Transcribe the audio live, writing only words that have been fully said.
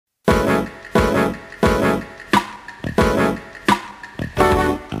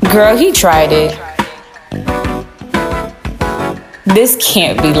Girl, he tried it. This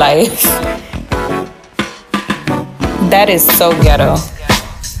can't be life. That is so ghetto.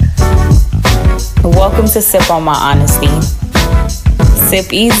 Welcome to Sip on My Honesty.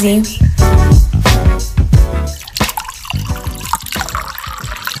 Sip easy.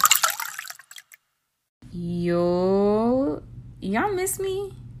 Y'all miss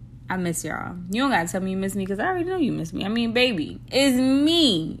me? I miss y'all. You don't gotta tell me you miss me because I already know you miss me. I mean, baby, it's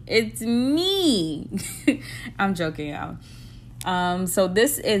me. It's me. I'm joking, y'all. So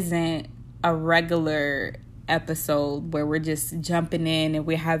this isn't a regular episode where we're just jumping in and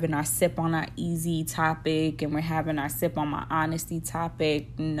we're having our sip on our easy topic and we're having our sip on my honesty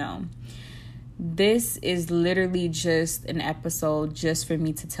topic. No. This is literally just an episode just for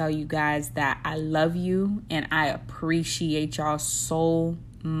me to tell you guys that I love you and I appreciate y'all so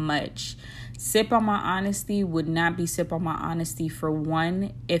much. Sip on My Honesty would not be Sip on My Honesty, for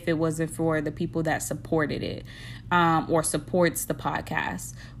one, if it wasn't for the people that supported it or supports the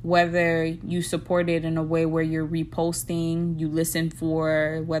podcast. Whether you support it in a way where you're reposting, you listen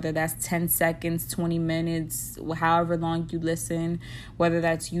for whether that's 10 seconds, 20 minutes, however long you listen, whether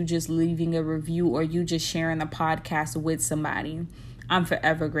that's you just leaving a review or you just sharing the podcast with somebody. I'm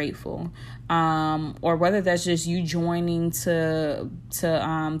forever grateful. Or whether that's just you joining to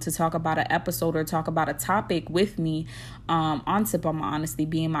talk about an episode or talk about a topic with me on Sip on My Honesty,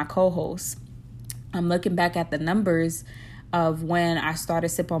 being my co-host. I'm looking back at the numbers of when I started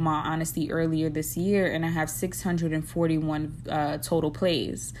Sip on My Honesty earlier this year, and I have 641 total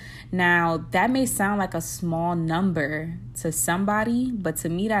plays. Now, that may sound like a small number to somebody, but to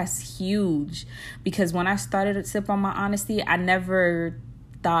me, that's huge. Because when I started Sip on My Honesty, I never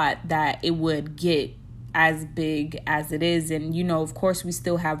thought that it would get as big as it is. And, you know, of course, we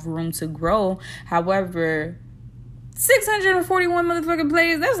still have room to grow. However, 641 motherfucking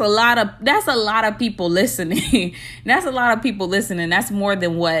plays, that's a lot of people listening. That's a lot of people listening. That's more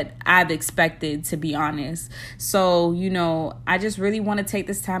than what I've expected, to be honest. So, you know, I just really want to take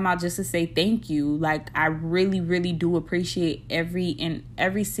this time out just to say thank you. Like, I really, really do appreciate every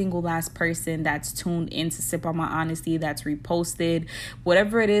single last person that's tuned in to Sip on My Honesty, that's reposted,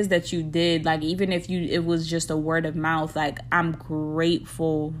 whatever it is that you did. Like, even if it was just a word of mouth, like, I'm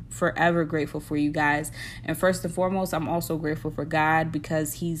grateful, forever grateful for you guys. And first and foremost, I'm also grateful for God,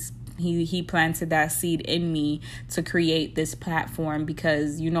 because he planted that seed in me to create this platform.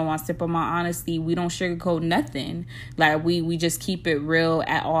 Because, you know, on Sip on My Honesty, we don't sugarcoat nothing. Like, we just keep it real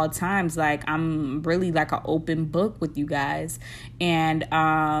at all times. Like, I'm really like an open book with you guys. And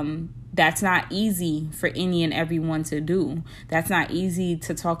that's not easy for any and everyone to do. That's not easy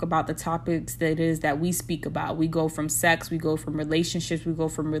to talk about the topics that we speak about. We go from sex, we go from relationships, we go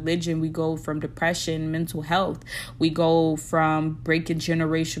from religion, we go from depression, mental health. We go from breaking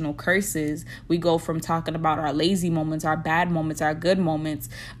generational curses. We go from talking about our lazy moments, our bad moments, our good moments.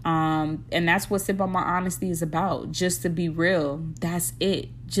 And that's what Sip on My Honesty is about. Just to be real. That's it.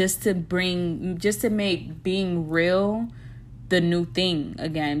 Just to make being real the new thing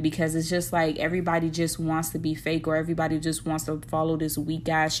again, because it's just like everybody just wants to be fake, or everybody just wants to follow this weak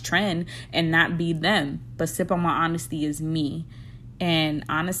ass trend and not be them. But Sip on My Honesty is me. And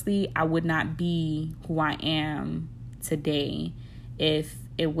honestly, I would not be who I am today if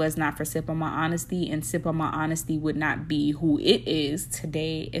it was not for Sip on My Honesty, and Sip on My Honesty would not be who it is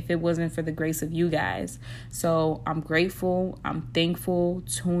today if it wasn't for the grace of you guys. So I'm grateful. I'm thankful.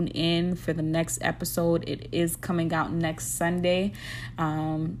 Tune in for the next episode. It is coming out next Sunday.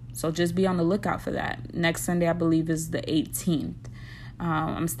 So just be on the lookout for that. Next Sunday, I believe, is the 18th.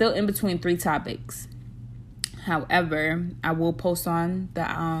 I'm still in between 3 topics. However, I will post on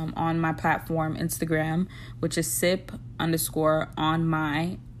my platform, Instagram, which is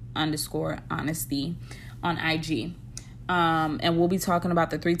sip_on_my_honesty on IG. And we'll be talking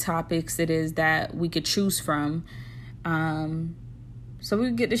about the 3 topics it is that we could choose from. So we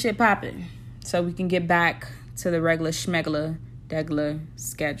can get this shit popping. So we can get back to the regular schmegler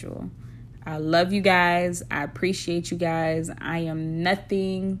schedule. I love you guys. I appreciate you guys. I am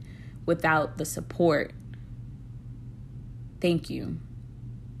nothing without the support. Thank you.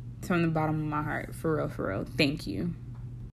 From the bottom of my heart. For real. Thank you.